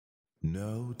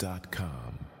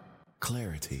Know.com.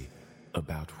 Clarity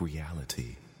about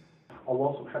reality.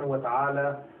 Allah subhanahu wa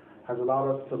ta'ala has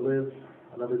allowed us to live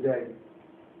another day.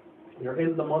 We are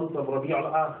in the month of Rabi'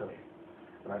 al-Akhir.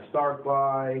 And I start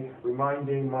by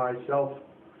reminding myself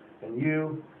and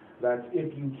you that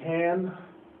if you can,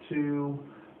 to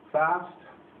fast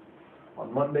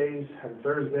on Mondays and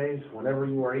Thursdays whenever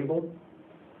you are able,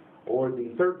 or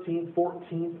the 13th,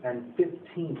 14th, and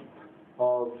 15th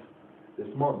of this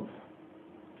month.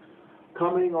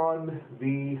 Coming on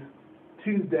the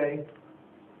Tuesday,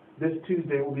 this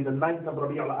Tuesday will be the 9th of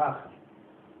Rabi' al-Akhir.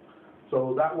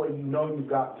 So that way you know you've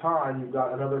got time, you've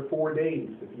got another 4 days.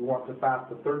 If you want to fast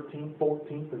the 13th,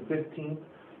 14th, and 15th,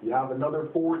 you have another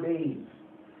 4 days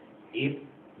if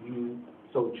you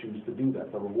so choose to do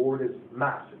that. The reward is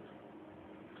massive.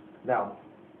 Now,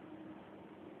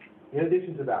 in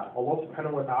addition to that, Allah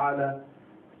subhanahu wa ta'ala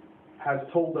has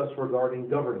told us regarding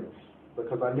governance.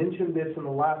 Because I mentioned this in the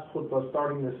last khutbah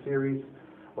starting this series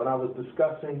when I was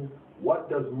discussing what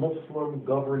does Muslim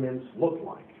governance look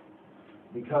like.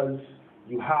 Because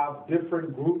you have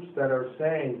different groups that are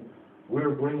saying,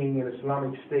 we're bringing an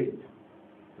Islamic state.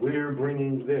 We're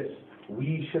bringing this.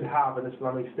 We should have an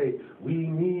Islamic state. We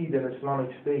need an Islamic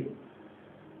state.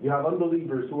 You have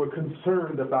unbelievers who are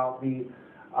concerned about the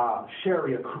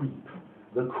Sharia creep,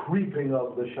 the creeping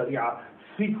of the Sharia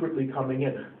secretly coming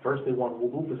in. First they want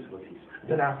wudu facilities.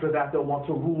 Then after that they'll want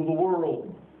to rule the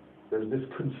world. There's this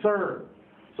concern.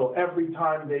 So every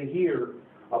time they hear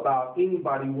about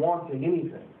anybody wanting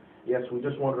anything, yes, we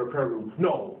just wanted a prayer room.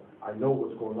 No, I know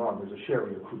what's going on. There's a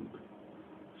Sharia creep.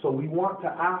 So we want to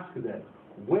ask them,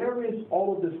 where is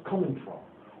all of this coming from?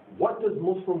 What does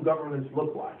Muslim governance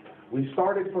look like? We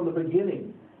started from the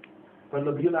beginning, from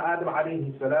Nabiyyuna Adam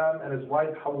alayhi salam and his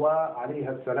wife Hawa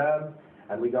alayhi salam,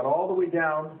 and we got all the way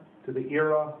down to the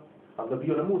era of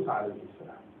Nabiyyuna Musa alayhi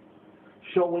salam,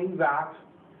 showing that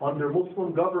under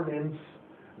Muslim governance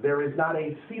there is not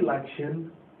a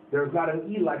selection, there is not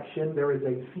an election, there is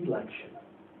a selection.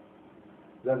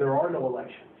 That there are no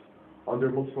elections under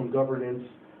Muslim governance.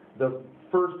 The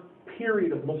first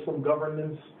period of Muslim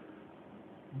governance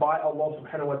by Allah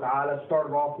subhanahu wa ta'ala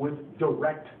started off with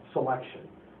direct selection.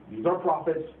 These are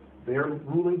prophets, they're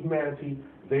ruling humanity,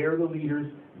 they are the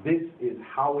leaders, this is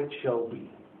how it shall be.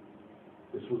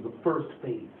 This was the first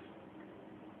phase,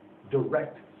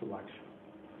 direct selection.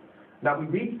 Now we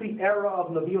reach the era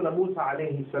of Nabiyyuna Musa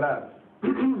alayhi salam.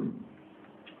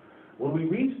 When we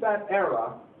reach that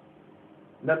era,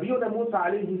 Nabiyyuna Musa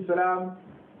alayhi salam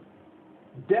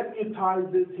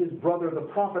deputizes his brother, the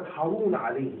Prophet Harun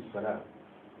alayhi salam.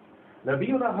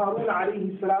 Nabiyyuna Harun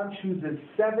alayhi salam chooses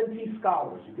 70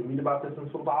 scholars. You can read about this in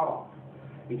Surah Al-Araf.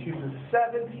 He chooses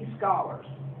 70 scholars.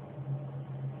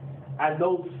 And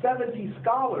those 70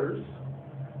 scholars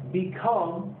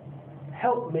become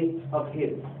helpmates of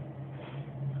his.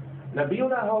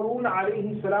 Nabiyyuna Harun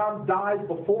alayhi salam dies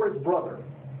before his brother,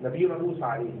 Nabiyyuna Musa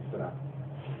alayhi salam.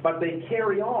 But they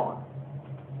carry on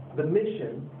the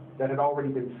mission that had already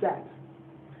been set.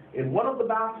 In one of the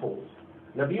battles,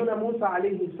 Nabiyyuna Musa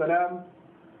alayhi salam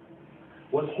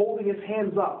was holding his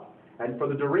hands up, and for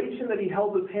the duration that he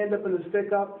held his hand up and his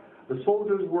stick up, the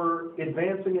soldiers were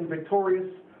advancing and victorious,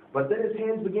 but then his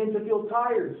hands began to feel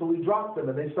tired, so he dropped them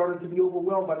and they started to be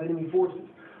overwhelmed by the enemy forces.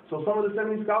 So some of the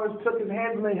 70 scholars took his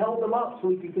hands and they held them up so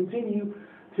he could continue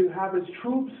to have his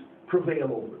troops prevail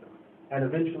over them, and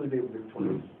eventually they were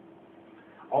victorious.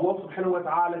 Allah subhanahu wa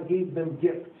ta'ala gave them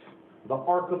gifts. The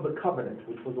Ark of the Covenant,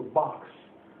 which was a box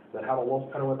that had Allah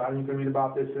subhanahu wa ta'ala, you can read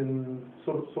about this in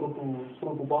Surah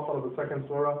Al-Baqarah, the second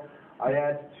surah,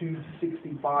 ayat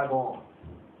 265 on.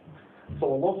 So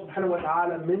Allah subhanahu wa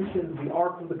ta'ala mentions the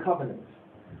Ark of the Covenant,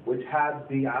 which had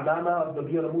the Amama of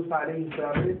Nabiyyuna Musa alayhi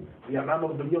salam, the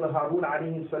Amama of Nabiyyuna Harun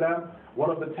alayhi salam, one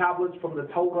of the tablets from the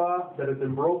Torah that had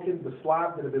been broken, the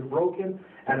slab that had been broken,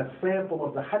 and a sample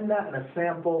of the Hanna, and a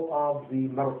sample of the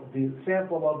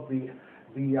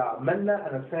Manna,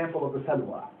 and a sample of the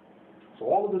Salwa. So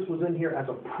all of this was in here as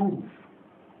a proof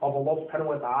of Allah subhanahu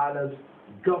wa ta'ala's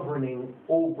governing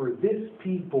over this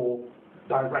people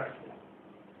directly.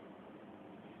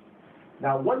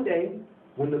 Now one day,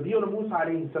 when Nabiyyuna Musa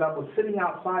alayhi salam was sitting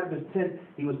outside of his tent,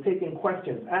 he was taking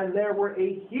questions, and there were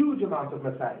a huge amount of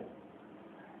masail.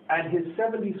 And his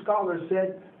 70 scholars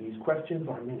said, these questions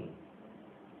are many.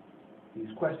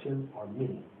 These questions are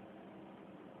many.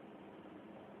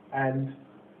 And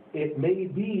it may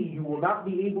be you will not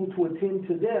be able to attend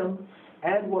to them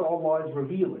and what Allah is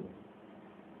revealing.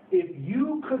 If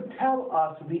you could tell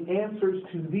us the answers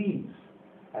to these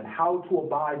and how to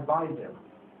abide by them,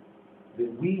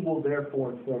 then we will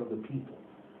therefore inform the people.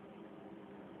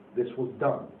 This was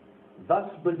done. Thus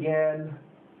began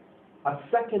a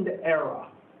second era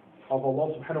of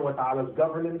Allah subhanahu wa ta'ala's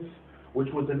governance, which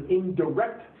was an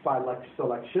indirect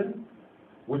selection,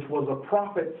 which was a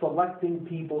prophet selecting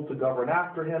people to govern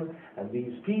after him, and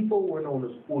these people were known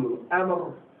as ulul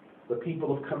amr, the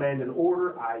people of command and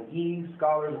order, i.e.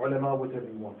 scholars, ulama, whatever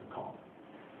you want to call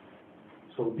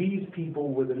them. So these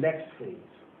people were the next phase.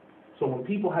 So when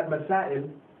people had masail,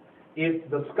 if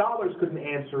the scholars couldn't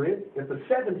answer it, if the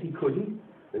 70 couldn't,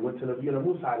 they went to Nabi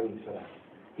Musa alayhi salam.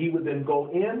 He would then go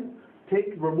in,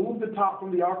 remove the top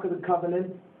from the Ark of the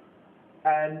Covenant,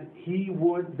 and he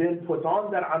would then put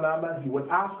on that amama, he would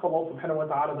ask Allah subhanahu wa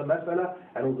ta'ala the mas'ala,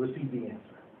 and would receive the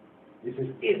answer. This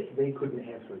is if they couldn't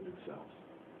answer it themselves.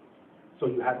 So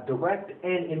you have direct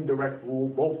and indirect rule,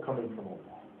 both coming from Allah.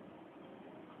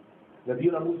 Nabi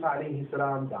Musa alayhi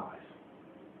salam dies.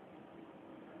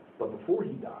 But before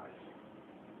he dies,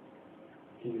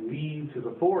 he leaves his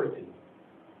authority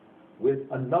with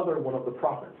another one of the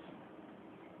prophets,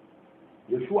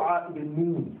 Yeshua ibn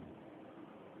Nun,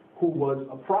 who was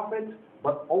a prophet,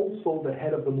 but also the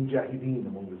head of the Mujahideen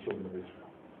among the children of Israel.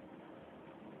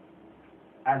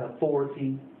 And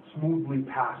authority smoothly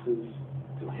passes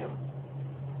to him.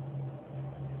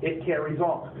 It carries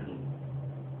on.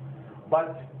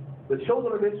 But the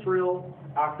children of Israel,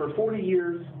 after 40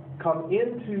 years, come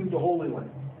into the Holy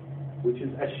Land, which is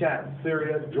Asham,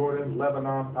 Syria, Jordan,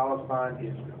 Lebanon, Palestine,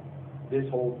 Israel. This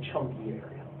whole chunky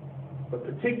area. But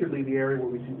particularly the area where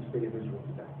we see the state of Israel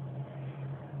today.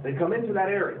 They come into that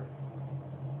area.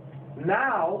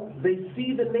 Now they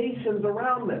see the nations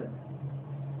around them.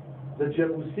 The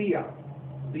Jebusiyah,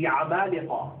 the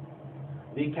Amaliqa,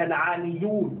 the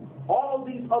Canaaniyun, all of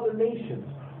these other nations.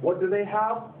 What do they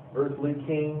have? Earthly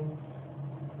kings.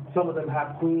 Some of them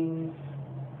have queens.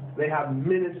 They have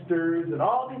ministers and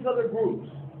all these other groups.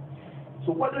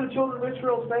 So what do the children of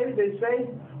Israel say? They say,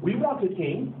 we want a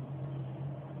king.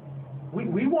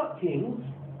 We want kings.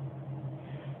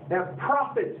 They have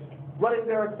prophets running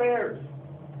their affairs.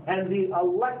 And the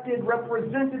elected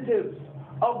representatives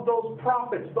of those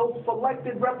prophets, those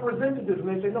selected representatives, and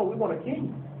they say, no, we want a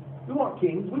king. We want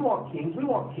kings, we want kings, we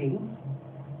want kings.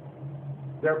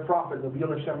 Their prophet, Nabi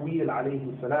Shamil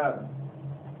alayhi salam,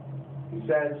 he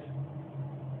says,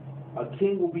 a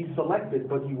king will be selected,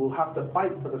 but you will have to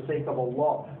fight for the sake of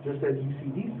Allah, just as you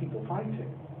see these people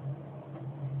fighting.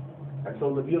 And so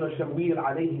Nabi Shamil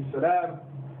alayhi salam,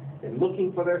 in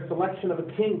looking for their selection of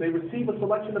a king, they receive a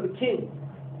selection of a king.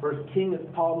 First king is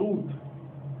Talut.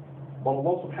 But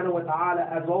Allah subhanahu wa ta'ala,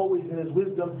 as always in His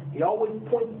wisdom, He always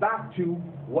points back to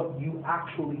what you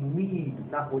actually need,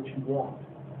 not what you want.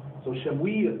 So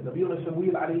Shamil, Nabi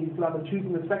Shamil alayhi salam, in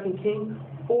choosing the second king,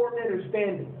 4 men are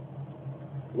standing.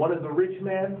 One is a rich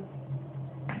man,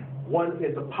 one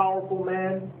is a powerful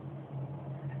man,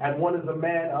 and one is a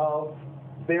man of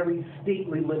very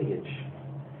stately lineage.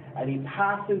 And he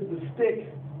passes the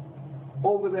stick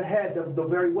over the head of the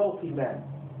very wealthy man,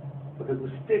 because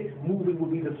the stick moving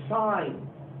would be the sign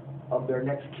of their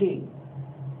next king.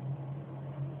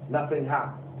 Nothing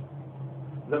happened.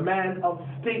 The man of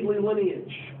stately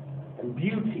lineage and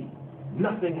beauty,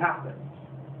 nothing happened.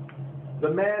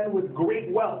 The man with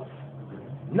great wealth,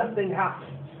 nothing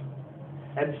happens.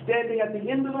 And standing at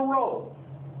the end of the row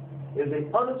is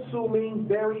an unassuming,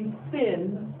 very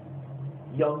thin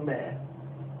young man,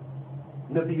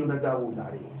 Nabiyuna Dawood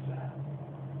alayhi salam.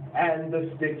 And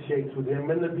the stick shakes with him,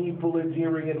 and the people are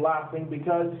jeering and laughing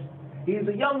because he's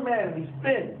a young man, he's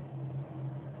thin.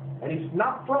 And he's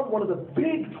not from one of the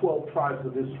big 12 tribes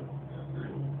of Israel.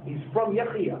 He's from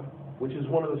Yechia, which is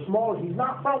one of the smallest. He's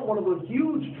not from one of those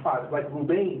huge tribes like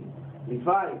Rubain,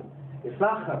 Levi,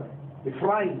 Issachar,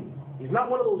 Ephraim. He's not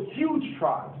one of those huge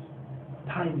tribes.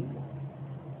 Tiny one.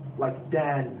 Like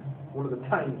Dan, one of the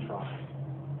tiny tribes.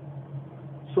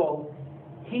 So,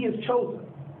 he is chosen.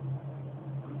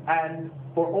 And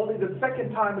for only the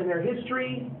second time in their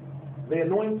history, they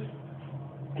anoint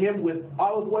him with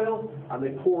olive oil and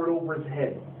they pour it over his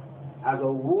head as a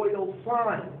royal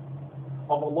sign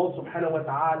of Allah subhanahu wa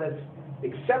ta'ala's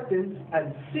acceptance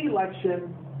and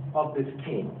selection of this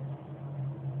king.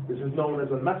 This is known as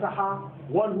a Masaha.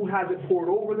 One who has it poured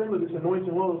over them with this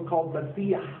anointing oil is called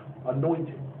Masiyah,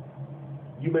 anointed.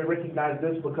 You may recognize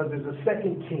this because there's a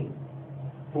second king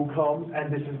who comes,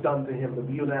 and this is done to him, the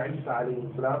Nabi Isa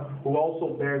alayhi salam, who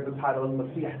also bears the title of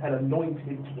Masih, an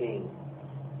anointed king.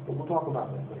 But we'll talk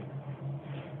about that later.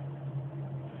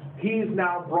 He is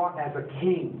now brought as a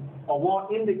king. Allah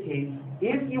indicates,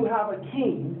 if you have a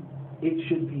king, it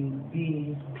should be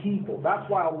these people. That's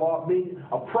why Allah made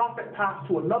a prophet pass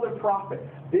to another prophet.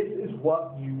 This is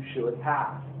what you should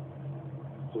have.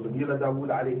 So the Nabi Dawood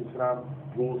alayhi salam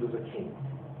rules as a king.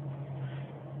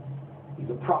 He's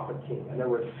a prophet king, and there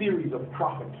were a series of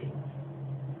prophet kings.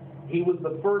 He was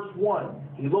the first one.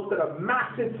 He looked at a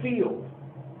massive field,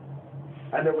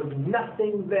 and there was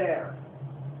nothing there.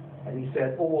 And he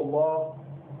said, "Oh Allah,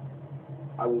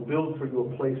 I will build for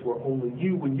you a place where only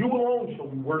you and you alone shall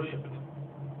be worshipped."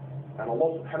 And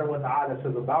Allah subhanahu wa ta'ala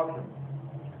says about him,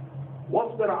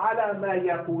 وَاصْبِرْ عَلَى مَا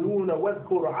يَقُولُونَ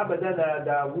وَاذْكُرْ عَبْدَنَا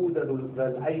دَاوُودَ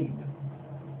ذَا الْأَيْدِ.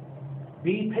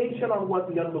 Be patient on what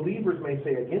the unbelievers may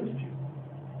say against you,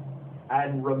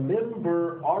 and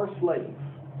remember our slave,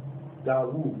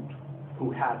 Dawood, who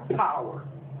had power,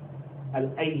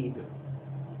 al-aid.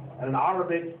 And in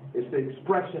Arabic, it's the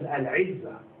expression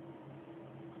al-izza.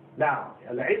 Now,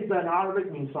 al-izza in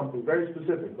Arabic means something very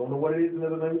specific. Don't know what it is in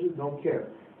other languages, don't care.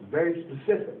 It's very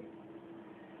specific.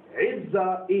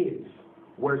 Izza is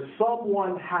where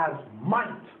someone has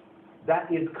might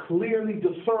that is clearly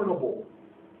discernible.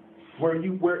 Where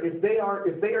if they are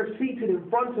seated in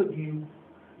front of you,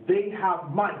 they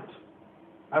have might.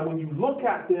 And when you look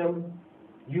at them,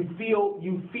 you feel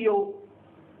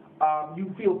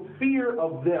fear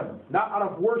of them, not out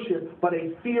of worship, but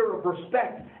a fear of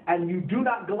respect, and you do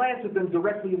not glance at them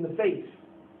directly in the face.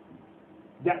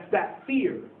 That's that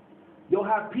fear. You'll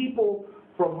have people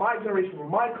from my generation,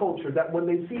 from my culture, that when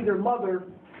they see their mother,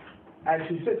 and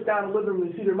she sits down in the living room,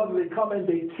 they see their mother, they come in,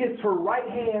 they kiss her right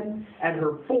hand and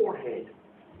her forehead,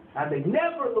 and they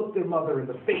never look their mother in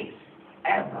the face,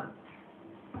 ever.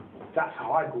 That's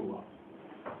how I grew up.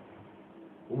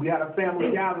 When we had a family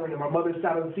gathering and my mother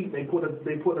sat on the seat, they put a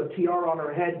tiara on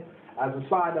her head as a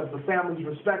sign of the family's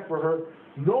respect for her.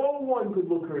 No one could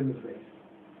look her in the face.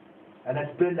 And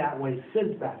it's been that way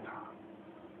since that time.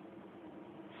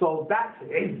 So that's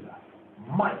Izzah,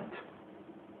 might.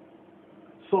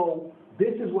 So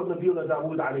this is what Nabiullah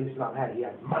Dawood alayhi salam had. He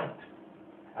had might.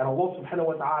 And Allah subhanahu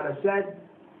wa ta'ala said,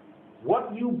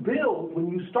 what you build, when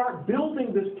you start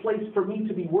building this place for me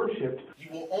to be worshipped,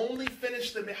 you will only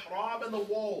finish the mihrab and the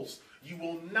walls. You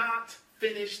will not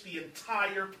finish the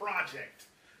entire project.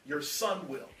 Your son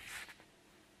will.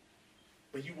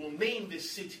 But you will name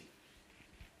this city.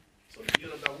 So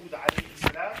Nabiullah Dawood alayhi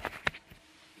salam,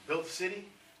 he built the city,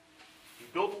 he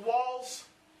built the walls,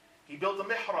 he built the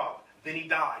mihrab, then he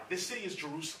died. This city is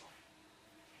Jerusalem.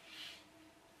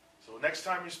 So next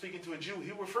time you're speaking to a Jew,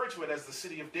 he'll refer to it as the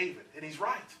city of David. And he's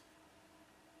right.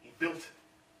 He built it.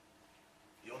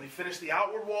 He only finished the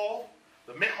outward wall,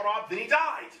 the mihrab, then he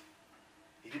died.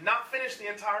 He did not finish the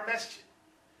entire masjid.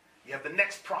 You have the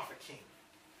next prophet king,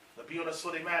 Nabiuna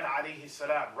Sulaiman alayhi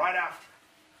salam, right after.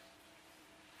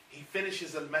 He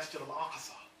finishes al-Masjid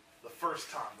al-Aqsa the first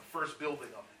time, the first building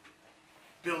of it.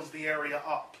 Builds the area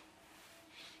up.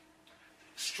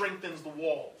 Strengthens the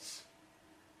walls.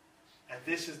 And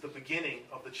this is the beginning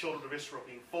of the children of Israel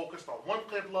being focused on one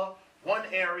qibla, one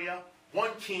area,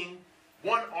 one king,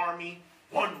 one army,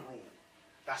 one rule.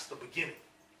 That's the beginning.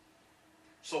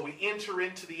 So we enter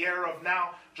into the era of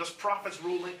now just prophets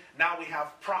ruling. Now we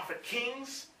have prophet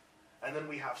kings, and then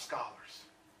we have scholars.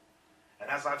 And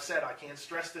as I've said, I can't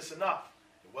stress this enough.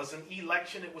 It wasn't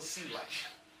election, it was selection.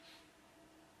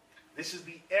 This is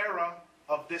the era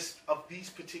of these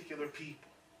particular people.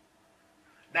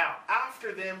 Now,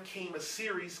 after them came a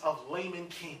series of layman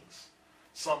kings.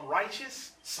 Some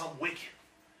righteous, some wicked.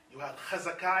 You had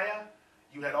Hezekiah,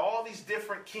 you had all these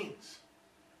different kings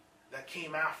that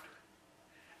came after.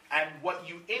 And what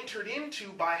you entered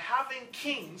into by having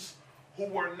kings who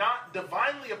were not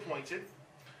divinely appointed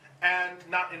and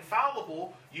not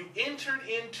infallible, you entered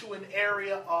into an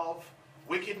area of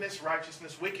wickedness,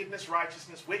 righteousness, wickedness,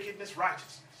 righteousness, wickedness,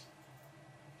 righteousness.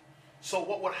 So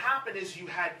what would happen is you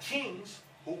had kings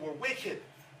who were wicked.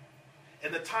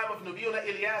 In the time of Nabiullah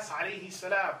Ilyas alayhi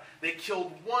salam, they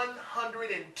killed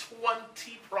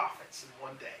 120 prophets in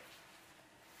one day.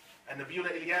 And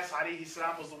Nabiullah Ilyas alayhi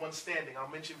salam was the one standing. I'll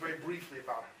mention very briefly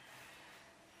about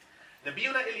him.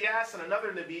 Nabiullah Ilyas and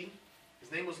another Nabi,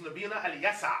 his name was Nabiullah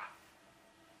al-Yasa,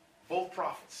 both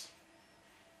prophets.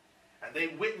 And they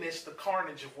witnessed the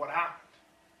carnage of what happened.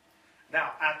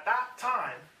 Now, at that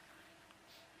time,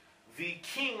 the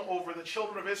king over the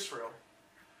children of Israel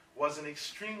was an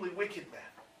extremely wicked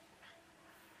man.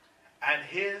 And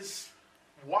his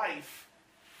wife,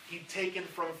 he'd taken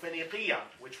from Phoenicia,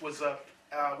 which was an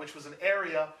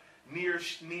area near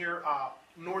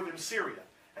northern Syria.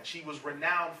 And she was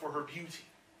renowned for her beauty.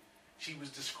 She was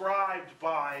described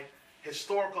by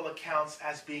historical accounts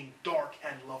as being dark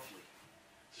and lovely.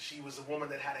 So she was a woman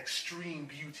that had extreme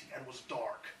beauty and was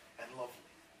dark and lovely.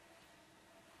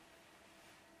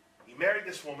 He married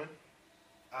this woman,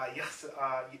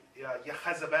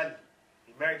 Yechezebel.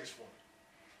 He married this woman.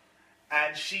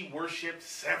 And she worshipped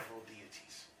several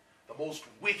deities. the most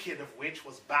wicked of which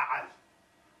was Baal.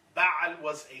 Baal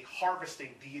was a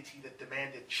harvesting deity that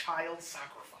demanded child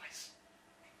sacrifice.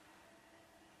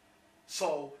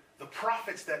 So the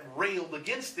prophets that railed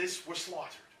against this were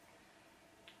slaughtered.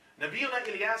 Nabiuna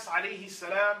Ilyas alayhi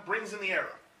salam brings in the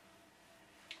era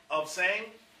of saying,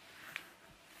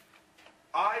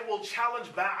 I will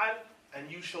challenge Baal,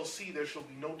 and you shall see there shall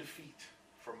be no defeat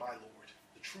for my Lord,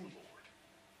 the true Lord.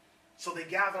 So they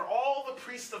gather all the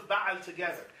priests of Baal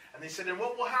together. And they said, and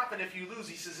what will happen if you lose?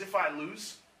 He says, if I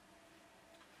lose,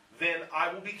 then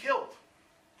I will be killed.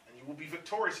 And you will be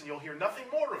victorious, and you'll hear nothing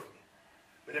more of me.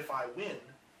 But if I win,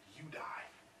 you die.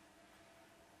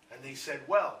 And they said,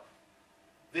 well,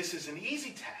 this is an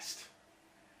easy test.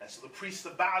 And so the priests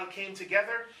of Baal came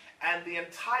together, and the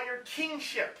entire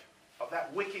kingship of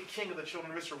that wicked king of the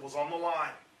children of Israel was on the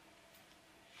line.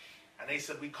 And they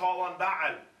said, we call on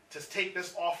Baal to take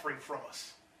this offering from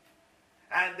us.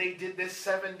 And they did this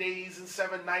 7 days and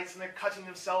 7 nights, and they're cutting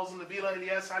themselves. And the Nabi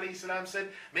Ilyas alayhi salam said,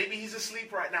 maybe he's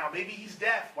asleep right now. Maybe he's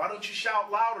deaf. Why don't you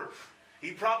shout louder?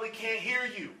 He probably can't hear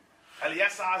you.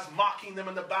 Ilyasa is mocking them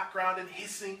in the background and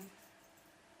hissing.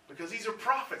 Because these are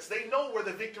prophets. They know where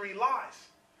the victory lies.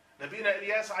 Nabi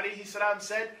Ilyas alayhi salam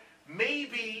said,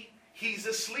 maybe he's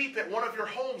asleep at one of your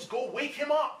homes. Go wake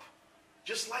him up.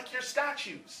 Just like your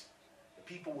statues. The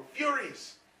people were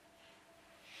furious.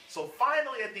 So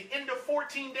finally, at the end of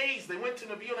 14 days, they went to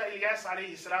Nabiuna Ilyas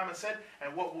alayhi salam and said,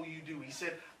 and what will you do? He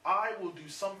said, I will do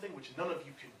something which none of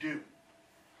you can do.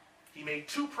 He made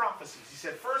 2 prophecies. He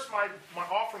said, first, my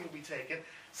offering will be taken.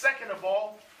 Second of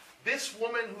all, this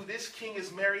woman who this king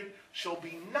is married shall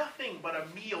be nothing but a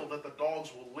meal that the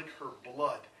dogs will lick her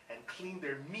blood and clean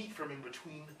their meat from in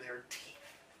between their teeth.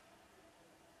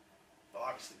 Well,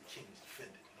 obviously the king was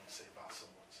offended. You don't say about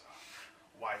someone's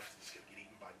wife that's going to get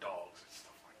eaten by dogs and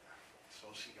stuff like that. So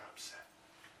she got upset.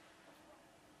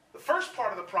 The first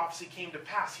part of the prophecy came to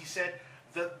pass. He said,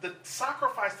 the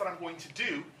sacrifice that I'm going to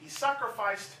do, he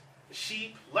sacrificed the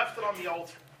sheep, left it on the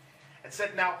altar, and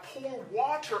said, now pour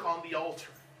water on the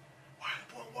altar. Why are you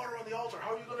pouring water on the altar?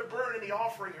 How are you going to burn any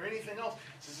offering or anything else?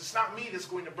 He says, it's not me that's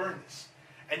going to burn this.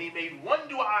 And he made one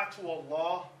dua to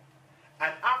Allah,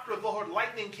 and after Dhuhr,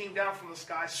 lightning came down from the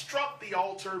sky, struck the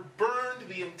altar, burned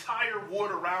the entire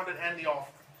wood around it and the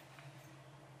offering.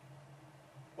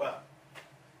 Well,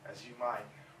 as you might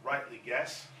rightly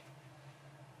guess,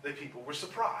 the people were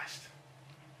surprised.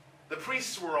 The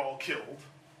priests were all killed.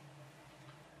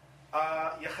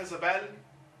 Jezebel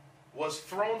was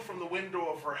thrown from the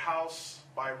window of her house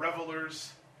by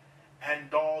revelers, and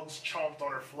dogs chomped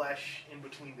on her flesh in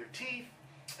between their teeth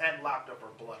and lapped up her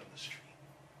blood in the street.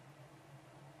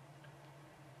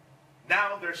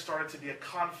 Now there started to be a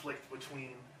conflict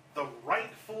between the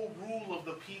rightful rule of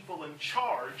the people in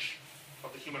charge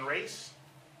of the human race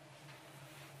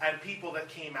and people that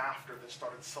came after that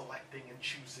started selecting and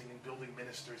choosing and building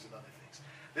ministers and other things.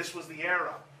 This was the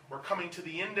era. We're coming to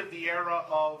the end of the era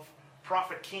of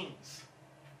prophet kings.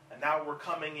 And now we're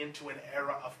coming into an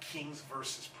era of kings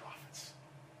versus prophets.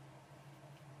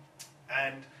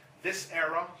 And this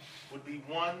era would be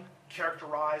one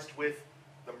characterized with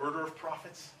the murder of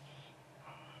prophets,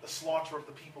 the slaughter of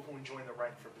the people who enjoin the right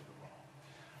and forbid the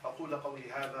wrong. أقول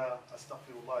قولي هذا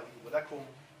أستغفر الله لي ولكم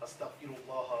أستغفر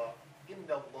الله إن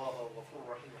الله غفور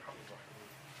رحيم حميد رحيم.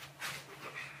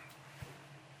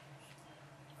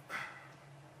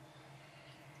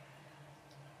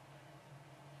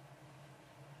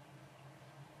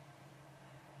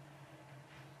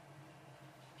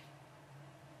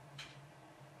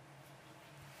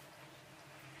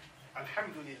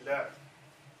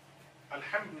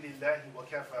 الحمد لله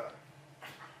وكفى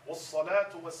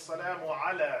والصلاة والسلام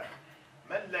على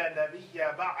من لا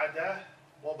نبي بعده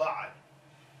وبعد.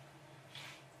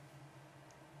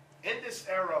 In this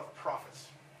era of prophets,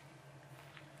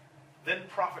 then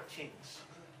prophet kings,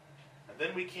 and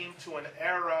then we came to an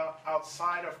era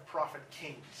outside of prophet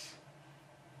kings.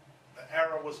 The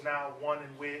era was now one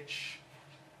in which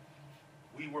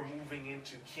we were moving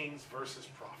into kings versus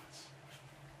prophets.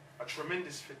 A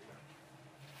tremendous fitna.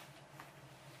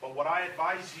 But what I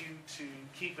advise you to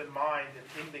keep in mind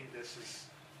in ending this is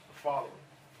the following.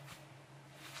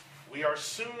 We are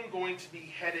soon going to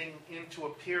be heading into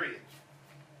a period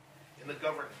in the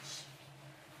governance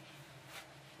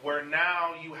where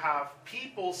now you have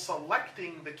people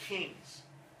selecting the kings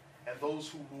and those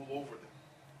who rule over them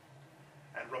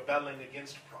and rebelling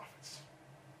against prophets.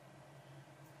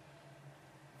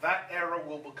 That era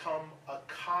will become a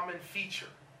common feature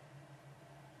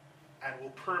and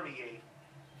will permeate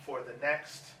for the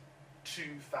next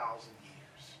 2,000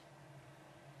 years.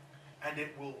 And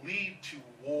it will lead to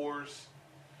wars,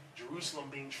 Jerusalem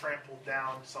being trampled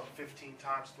down some 15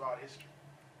 times throughout history,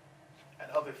 and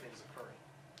other things occurring.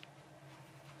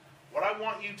 What I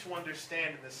want you to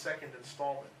understand in this second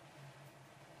installment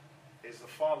is the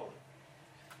following.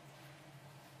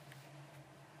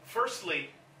 Firstly,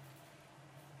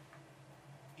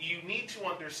 you need to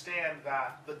understand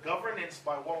that the governance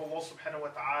by what Allah subhanahu wa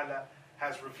ta'ala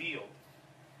has revealed.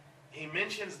 He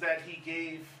mentions that He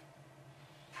gave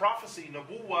prophecy,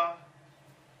 nubuwah,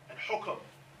 and hukm,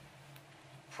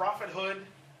 prophethood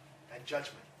and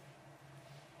judgment.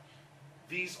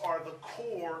 These are the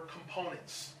core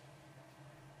components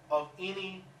of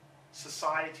any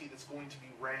society that's going to be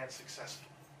ran successfully.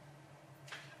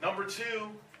 Number two,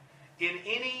 in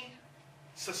any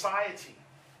society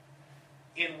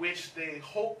in which they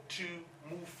hope to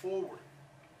move forward,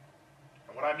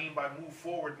 and what I mean by move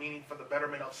forward, meaning for the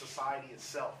betterment of society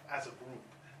itself as a group,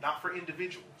 not for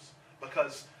individuals,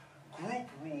 because group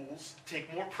rules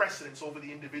take more precedence over the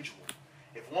individual.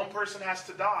 If one person has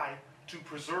to die to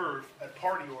preserve a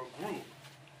party or a group,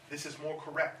 this is more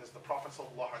correct, as the Prophet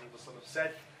ﷺ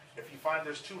said, if you find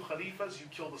there's two khalifas, you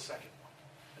kill the second one.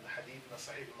 In the hadith in the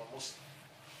Sahih of Muslim.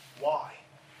 Why?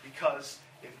 Because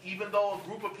even though a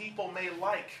group of people may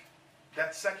like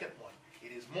that second one,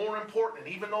 it is more important,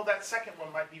 even though that second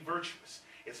one might be virtuous,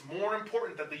 it's more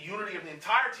important that the unity of the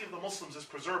entirety of the Muslims is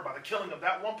preserved by the killing of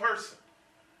that one person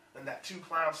than that two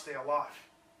clowns stay alive.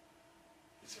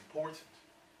 It's important.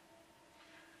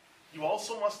 You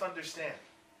also must understand,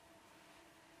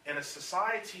 in a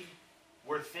society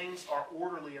where things are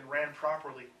orderly and ran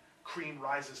properly, cream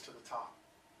rises to the top.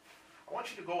 I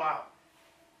want you to go out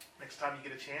next time you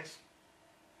get a chance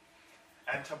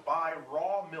and to buy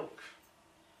raw milk,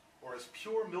 or as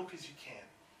pure milk as you can.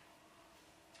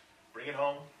 Bring it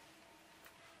home,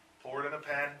 pour it in a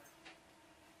pan,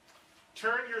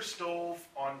 turn your stove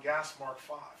on gas mark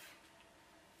 5.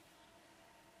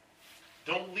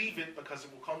 Don't leave it, because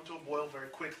it will come to a boil very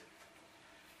quickly.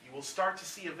 You will start to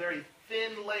see a very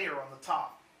thin layer on the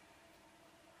top,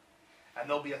 and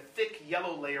there'll be a thick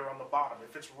yellow layer on the bottom.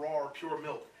 If it's raw or pure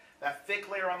milk, that thick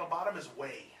layer on the bottom is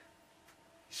whey.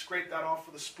 You scrape that off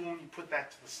with a spoon, you put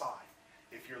that to the side.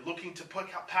 If you're looking to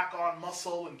pack on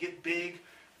muscle and get big,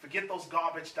 forget those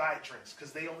garbage diet drinks,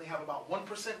 because they only have about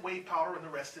 1% whey powder and the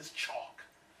rest is chalk.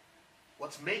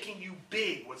 What's making you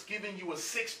big, what's giving you a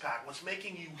six-pack, what's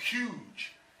making you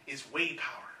huge is whey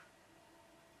powder.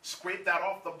 Scrape that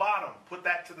off the bottom, put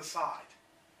that to the side.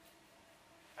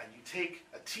 And you take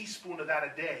a teaspoon of that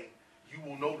a day, you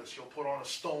will notice you'll put on a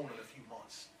stone in a few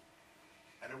months.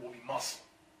 And it will be muscle.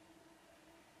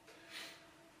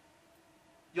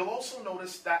 You'll also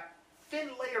notice that thin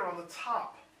layer on the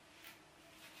top.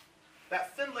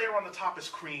 That thin layer on the top is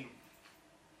cream.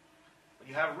 When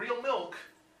you have real milk,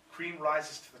 cream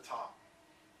rises to the top.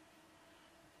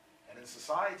 And in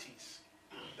societies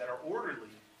that are orderly,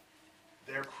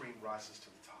 their cream rises to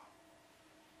the top.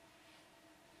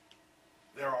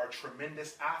 There are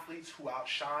tremendous athletes who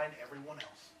outshine everyone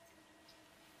else.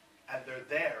 And they're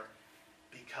there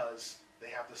because they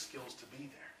have the skills to be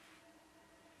there.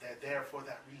 They're there for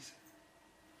that reason.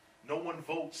 No one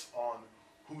votes on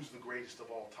who's the greatest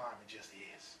of all time. It just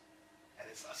is. And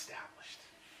it's established.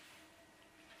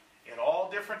 In all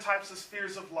different types of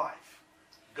spheres of life,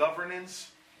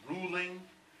 governance, ruling,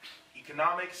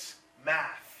 economics,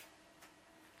 math,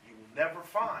 you will never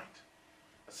find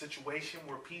a situation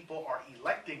where people are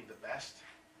electing the best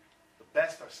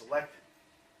are selected.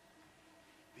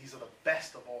 These are the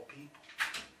best of all people.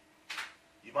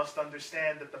 You must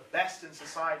understand that the best in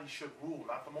society should rule,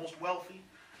 not the most wealthy,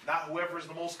 not whoever is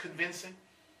the most convincing.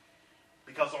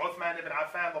 Because Uthman ibn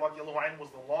Affan was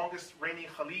the longest reigning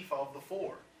Khalifa of the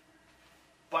 4.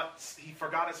 But he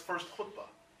forgot his first khutbah.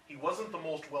 He wasn't the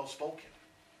most well-spoken.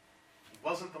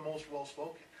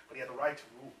 But he had the right to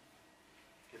rule.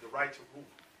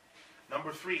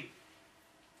 Number 3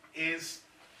 is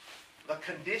the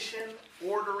condition,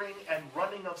 ordering, and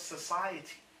running of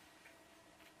society.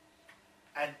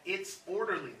 And its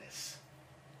orderliness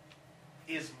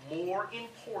is more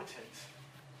important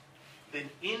than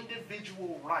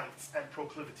individual rights and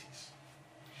proclivities.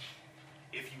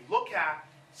 If you look at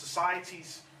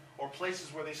societies or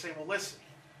places where they say, well, listen,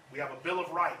 we have a Bill of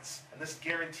Rights, and this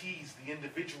guarantees the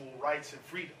individual rights and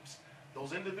freedoms.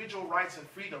 Those individual rights and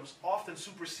freedoms often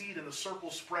supersede, and the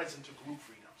circle spreads into group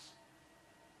freedoms.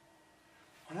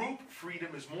 Group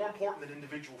freedom is more important than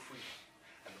individual freedom.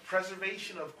 And the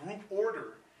preservation of group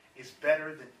order is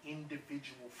better than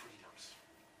individual freedoms.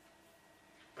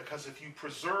 Because if you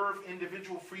preserve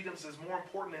individual freedoms as more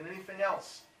important than anything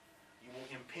else, you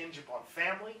will impinge upon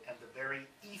family and the very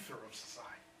ether of society.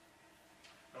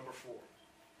 Number 4.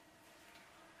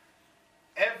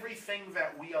 everything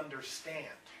that we understand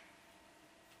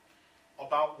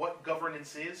about what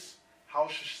governance is,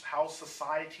 how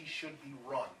society should be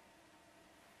run,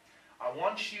 I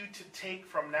want you to take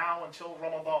from now until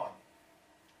Ramadan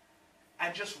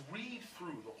and just read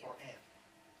through the Quran.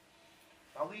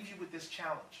 I'll leave you with this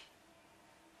challenge.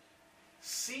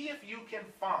 See if you can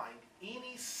find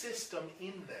any system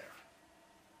in there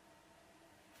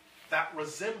that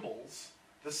resembles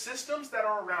the systems that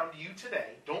are around you today.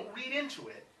 Don't read into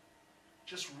it.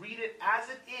 Just read it as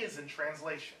it is in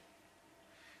translation.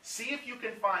 See if you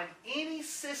can find any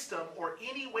system or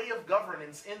any way of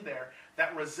governance in there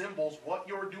that resembles what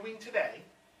you're doing today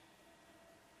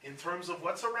in terms of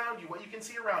what's around you, what you can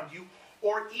see around you,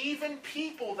 or even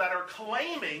people that are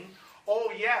claiming,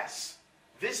 oh yes,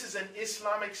 this is an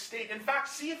Islamic state. In fact,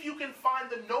 see if you can find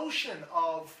the notion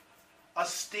of a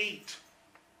state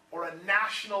or a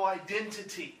national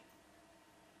identity.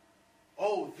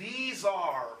 Oh, these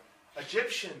are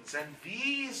Egyptians, and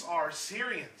these are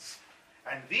Syrians,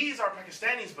 and these are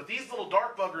Pakistanis, but these little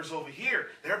dark buggers over here,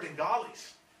 they're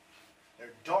Bengalis.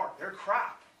 They're dark, they're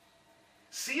crap.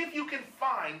 See if you can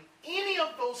find any of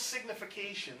those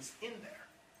significations in there.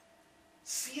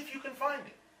 See if you can find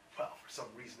it. Well, for some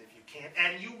reason, if you can't,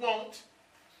 and you won't,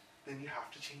 then you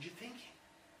have to change your thinking.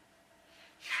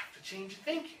 You have to change your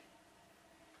thinking.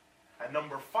 And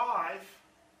number 5,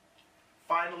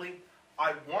 finally,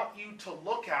 I want you to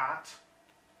look at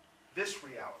this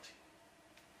reality.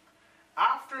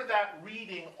 After that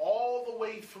reading all the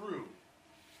way through,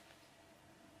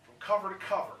 from cover to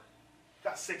cover, you've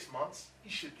got 6 months,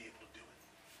 you should be able to do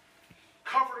it.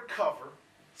 Cover to cover,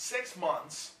 6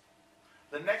 months,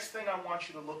 the next thing I want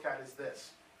you to look at is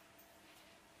this.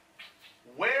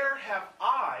 Where have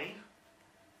I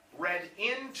read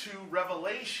into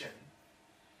Revelation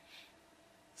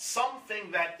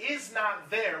something that is not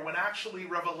there when actually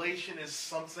Revelation is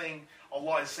something,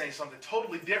 Allah is saying something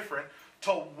totally different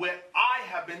to what I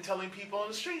have been telling people in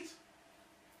the streets?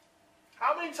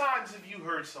 How many times have you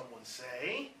heard someone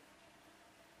say,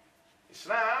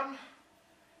 Islam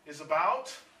is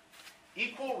about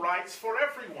equal rights for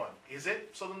everyone? Is it?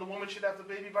 So then the woman should have the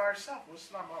baby by herself. Well,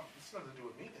 it's nothing to do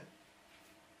with me then.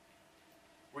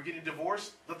 We're getting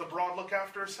divorced, let the broad look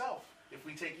after herself if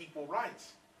we take equal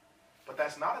rights. But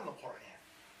that's not in the Quran.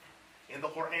 In the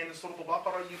Quran, in Surah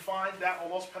Al-Baqarah, you find that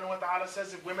Allah subhanahu wa ta'ala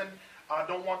says if women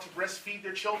don't want to breastfeed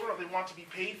their children, or they want to be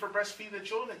paid for breastfeeding their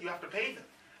children, that you have to pay them,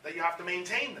 that you have to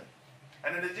maintain them.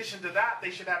 And in addition to that, they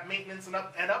should have maintenance and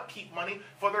upkeep money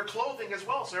for their clothing as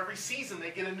well. So every season they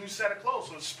get a new set of clothes.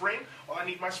 So it's spring, well, I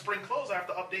need my spring clothes, I have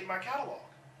to update my catalog.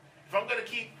 If I'm going to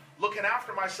keep looking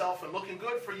after myself and looking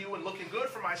good for you and looking good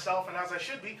for myself, and as I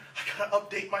should be, I got to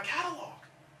update my catalog.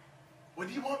 What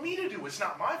do you want me to do? It's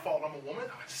not my fault I'm a woman.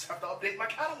 I just have to update my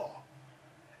catalog.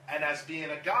 And as being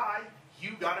a guy,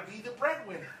 you got to be the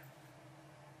breadwinner.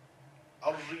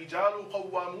 الرِّجَالُ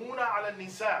قَوَّامُونَ عَلَى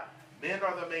النِّسَاءِ. Men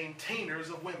are the maintainers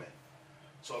of women.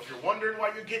 So if you're wondering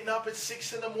why you're getting up at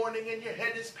 6 in the morning and your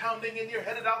head is pounding and you're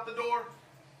headed out the door,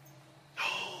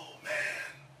 oh man,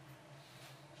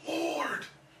 Lord.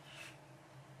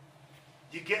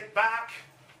 You get back,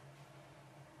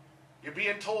 you're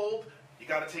being told, you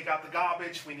got to take out the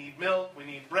garbage, we need milk, we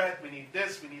need bread, we need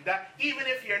this, we need that. Even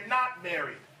if you're not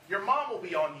married, your mom will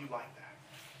be on you like that.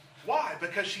 Why?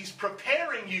 Because she's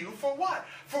preparing you for what?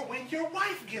 For when your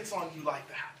wife gets on you like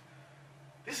that.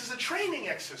 This is a training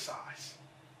exercise.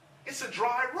 It's a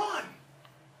dry run.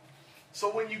 So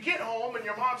when you get home and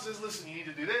your mom says, listen, you need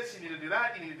to do this, you need to do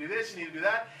that, you need to do this, you need to do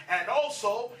that, and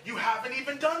also, you haven't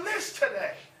even done this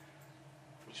today.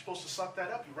 You're supposed to suck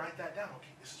that up. You write that down. Okay,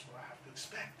 this is what I have to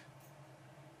expect.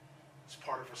 It's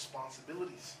part of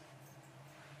responsibilities.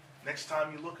 Next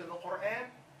time you look in the Quran,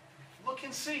 look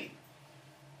and see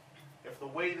if the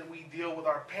way that we deal with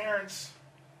our parents,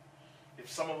 if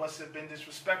some of us have been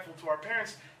disrespectful to our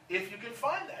parents, if you can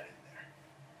find that in there.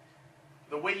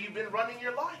 The way you've been running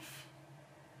your life.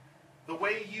 The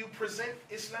way you present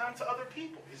Islam to other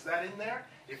people. Is that in there?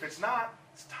 If it's not,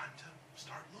 it's time to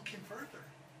start looking further.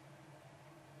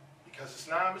 Because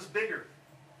Islam is bigger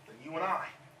than you and I.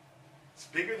 It's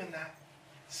bigger than that.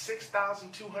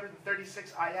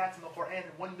 6,236 ayats in the Quran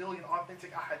and 1 million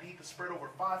authentic ahadith spread over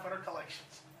 500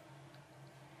 collections.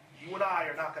 You and I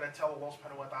are not going to tell Allah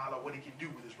subhanahu wa ta'ala what He can do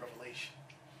with His revelation.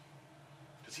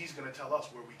 Because He's going to tell us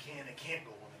where we can and can't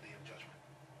go on the Day of Judgment.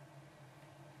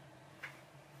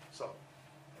 So,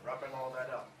 wrapping all that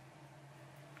up,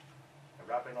 and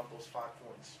wrapping up those 5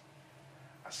 points,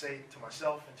 I say to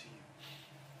myself and to you,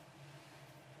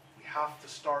 we have to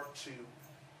start to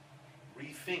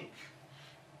rethink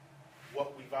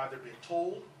what we've either been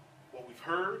told, what we've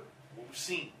heard, what we've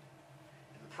seen.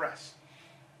 suppressed.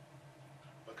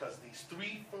 Because these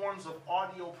three forms of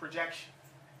audio projection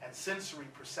and sensory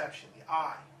perception, the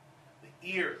eye, the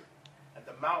ear, and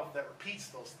the mouth that repeats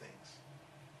those things,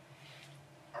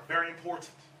 are very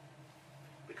important.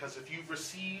 Because if you've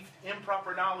received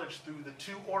improper knowledge through the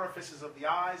two orifices of the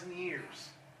eyes and the ears,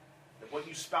 then what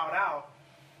you spout out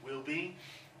will be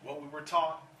what we were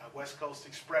taught at West Coast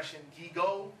expression,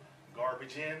 gigo,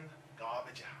 garbage in,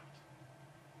 garbage out.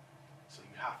 So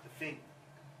you have to think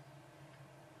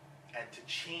and to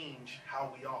change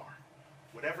how we are.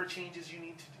 Whatever changes you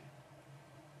need to do,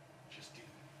 just do it.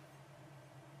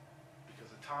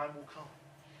 Because a time will come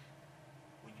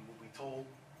when you will be told,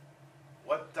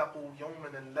 وَاتَّقُوا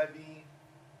يَوْمًا الَّذِي,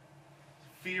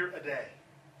 fear a day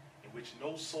in which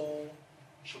no soul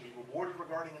shall be rewarded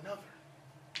regarding another.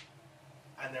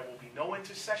 And there will be no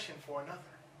intercession for another.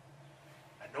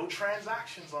 And no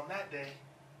transactions on that day.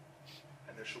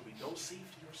 And there shall be no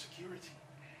safety or security.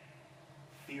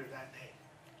 Fear that day,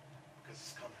 because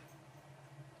it's coming.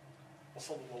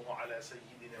 وصلى الله على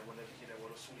سيدنا ونبينا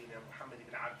ورسولنا محمد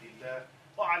بن عبد الله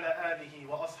وعلى آله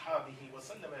وأصحابه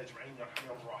وسلم أجمعين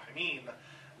يرحم الراحمين.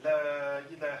 لا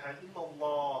إله إلا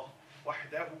الله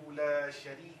وحده لا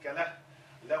شريك له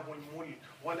له الملك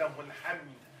وله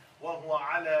الحمد وهو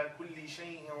على كل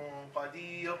شيء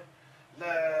قدير.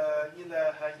 لا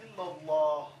إله إلا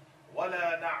الله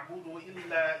ولا نعبد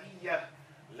إلا إياه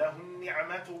له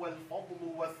النعمة والفضل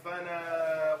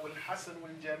والثناء والحسن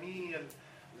والجميل.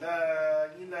 لا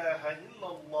إله إلا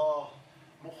الله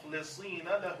مخلصين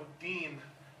له الدين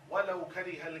ولو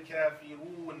كره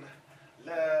الكافرون.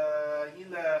 لا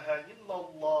إله إلا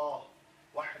الله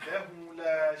وحده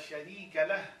لا شريك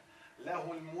له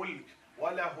له الملك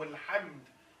وله الحمد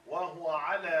وهو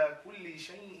على كل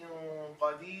شيء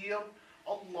قدير.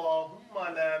 اللهم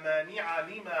لا مانع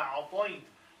لما أعطيت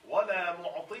ولا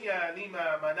معطي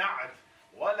لما منعت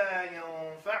ولا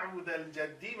ينفع ذا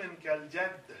الجد منك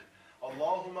الجد.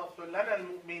 اللهم اغفر لنا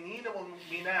المؤمنين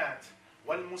والمؤمنات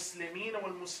والمسلمين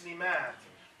والمسلمات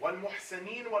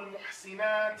والمحسنين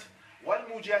والمحسنات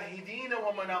والمجاهدين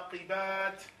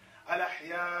ومناقبات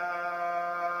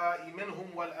الأحياء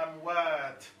منهم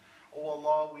والأموات. Oh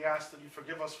Allah, we ask that you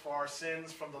forgive us for our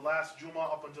sins from the last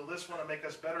Jummah up until this one and make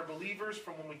us better believers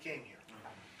from when we came here.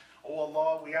 Oh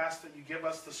Allah, we ask that you give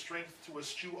us the strength to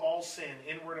eschew all sin,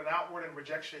 inward and outward, and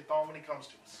reject shaitan when he comes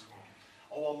to us.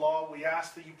 Oh Allah, we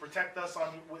ask that you protect us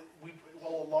on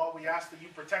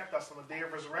the day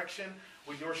of resurrection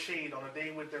with your shade, on a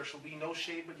day when there shall be no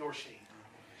shade but your shade.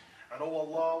 And oh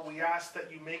Allah, we ask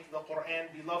that you make the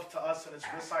Quran beloved to us and its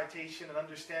recitation and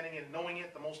understanding and knowing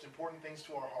it the most important things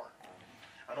to our heart.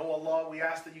 And oh Allah, we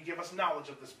ask that you give us knowledge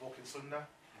of this book and sunnah.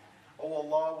 Oh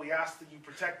Allah, we ask that you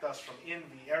protect us from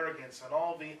envy, arrogance, and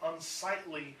all the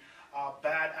unsightly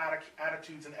bad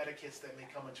attitudes and etiquettes that may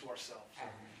come into ourselves.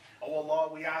 Oh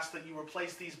Allah, we ask that you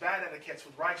replace these bad etiquettes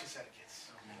with righteous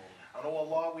etiquettes. And oh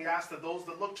Allah, we ask that those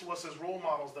that look to us as role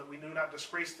models, that we do not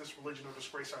disgrace this religion or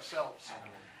disgrace ourselves.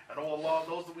 And oh Allah,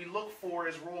 those that we look for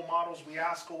as role models, we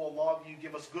ask, oh Allah, that you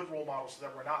give us good role models so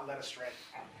that we're not led astray.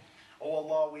 Oh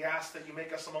Allah, we ask that you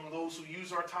make us among those who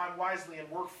use our time wisely and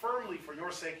work firmly for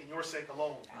your sake and your sake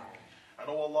alone. And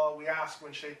oh Allah, we ask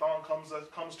when shaitan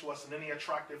comes to us in any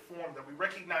attractive form that we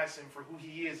recognize him for who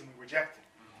he is and we reject him.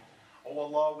 Oh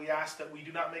Allah, we ask that we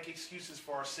do not make excuses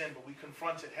for our sin, but we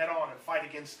confront it head on and fight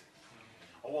against it.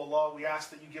 Oh Allah, we ask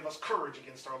that you give us courage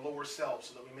against our lower selves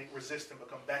so that we may resist and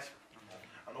become better.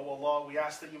 And oh Allah, we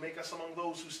ask that you make us among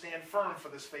those who stand firm for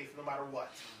this faith no matter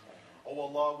what. Oh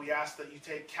Allah, we ask that you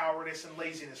take cowardice and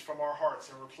laziness from our hearts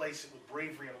and replace it with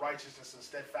bravery and righteousness and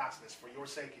steadfastness for your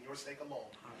sake and your sake alone.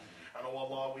 And oh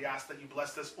Allah, we ask that you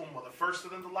bless this ummah, the first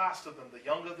of them, the last of them, the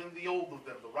young of them, the old of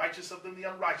them, the righteous of them, the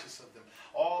unrighteous of them,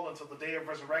 all until the day of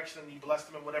resurrection, and you bless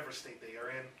them in whatever state they are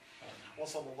in.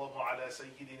 وصلى الله على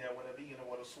سيدنا ونبينا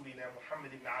ورسولنا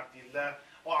محمد بن عبد الله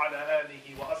وعلى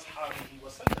آله وأصحابه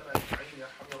وسلم أجمعين يا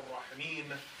أرحم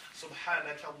الراحمين.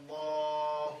 سبحانك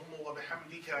اللهم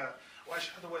وبحمدك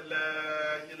وأشهد أن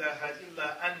لا إله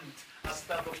إلا أنت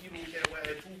أستغفرك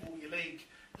وأتوب إليك.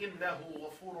 إنه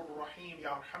غفور رحيم يا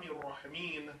أرحم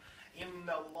الراحمين. إن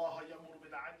الله يأمر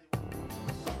بالعدل.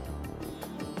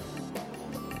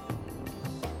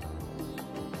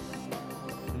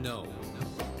 No.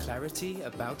 Clarity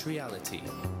about reality.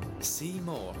 See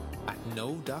more at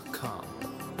no.com.